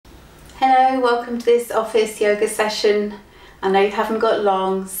Hello, welcome to this office yoga session. I know you haven't got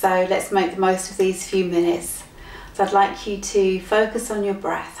long, so let's make the most of these few minutes. So I'd like you to focus on your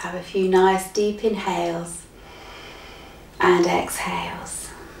breath, have a few nice deep inhales and exhales.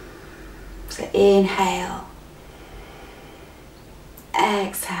 So inhale,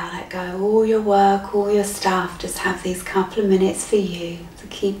 exhale, let go of all your work, all your stuff. Just have these couple of minutes for you to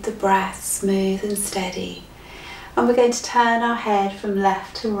keep the breath smooth and steady. And we're going to turn our head from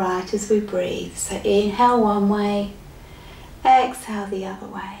left to right as we breathe. So inhale one way, exhale the other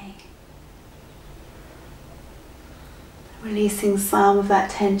way. Releasing some of that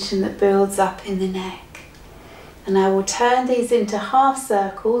tension that builds up in the neck. And I will turn these into half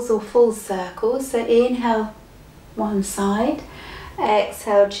circles or full circles. So inhale one side,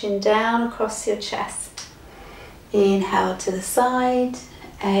 exhale chin down across your chest. Inhale to the side,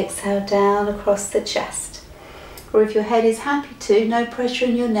 exhale down across the chest. Or if your head is happy to, no pressure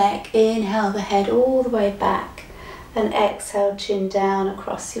in your neck, inhale the head all the way back and exhale chin down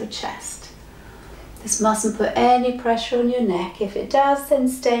across your chest. This mustn't put any pressure on your neck. If it does, then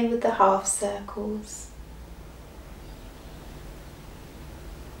stay with the half circles.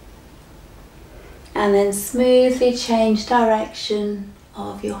 And then smoothly change direction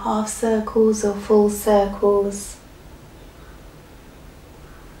of your half circles or full circles.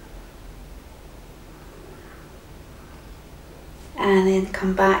 And then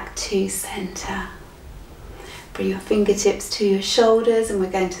come back to center. Bring your fingertips to your shoulders and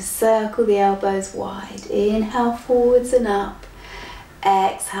we're going to circle the elbows wide. Inhale forwards and up.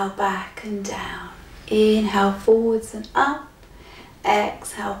 Exhale back and down. Inhale forwards and up.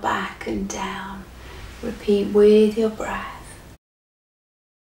 Exhale back and down. Repeat with your breath.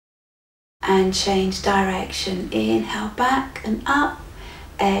 And change direction. Inhale back and up.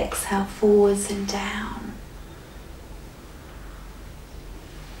 Exhale forwards and down.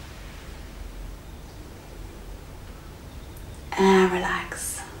 And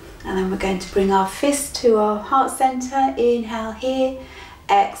relax. And then we're going to bring our fist to our heart center. Inhale here.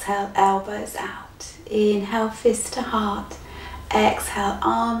 Exhale elbows out. Inhale fist to heart. Exhale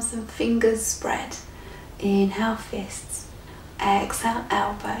arms and fingers spread. Inhale fists. Exhale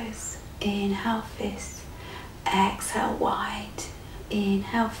elbows. Inhale fists. Exhale wide.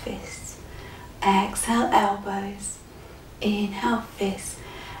 Inhale fists. Exhale elbows. Inhale fists.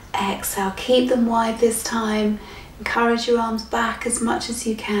 Exhale. Keep them wide this time. Encourage your arms back as much as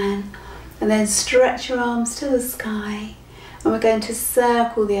you can and then stretch your arms to the sky. And we're going to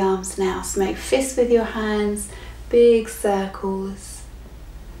circle the arms now. So make fists with your hands, big circles.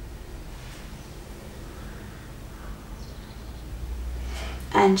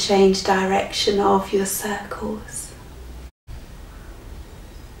 And change direction of your circles.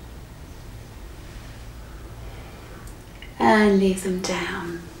 And leave them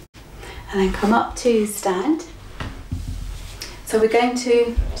down. And then come up to stand. So we're going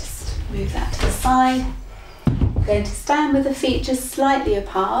to just move that to the side. We're going to stand with the feet just slightly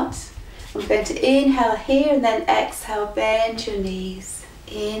apart. We're going to inhale here and then exhale, bend your knees.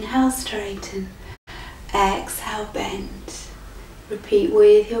 Inhale, straighten. Exhale, bend. Repeat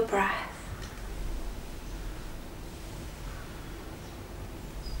with your breath.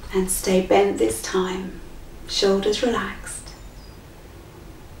 And stay bent this time. Shoulders relaxed.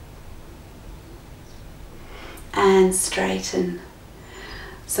 And straighten.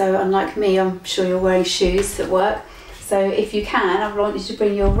 So unlike me, I'm sure you're wearing shoes at work. So if you can, I want you to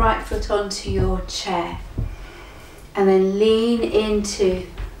bring your right foot onto your chair and then lean into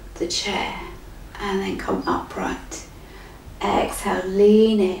the chair and then come upright. Exhale,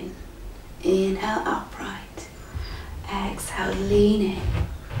 lean in. Inhale, upright. Exhale, lean in.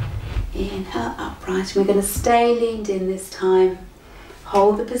 Inhale, upright. And we're going to stay leaned in this time.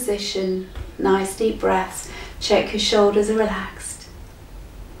 Hold the position. Nice deep breaths. Check your shoulders are relaxed.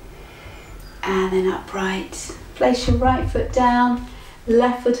 And then upright. Place your right foot down,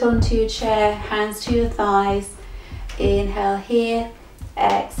 left foot onto your chair, hands to your thighs. Inhale here,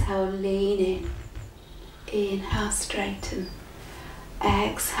 exhale, lean in. Inhale, straighten.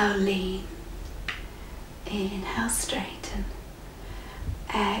 Exhale, lean. Inhale, straighten.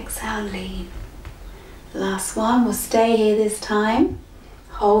 Exhale, lean. Last one, we'll stay here this time.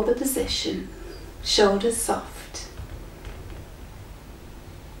 Hold the position. Shoulders soft.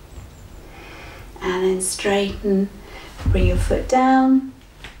 And then straighten. Bring your foot down.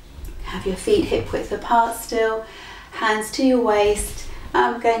 Have your feet hip width apart still. Hands to your waist.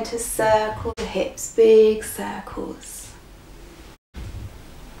 I'm going to circle the hips, big circles.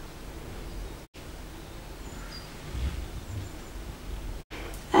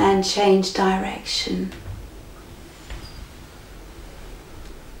 And change direction.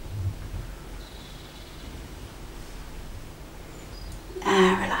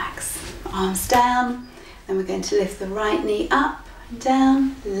 and relax. Arms down. Then we're going to lift the right knee up and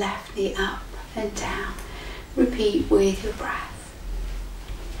down, left knee up and down. Repeat with your breath.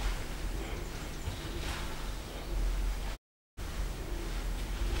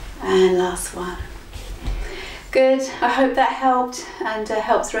 And last one. Good, I hope that helped and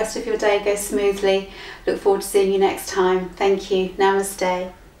helps the rest of your day go smoothly. Look forward to seeing you next time. Thank you.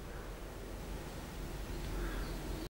 Namaste.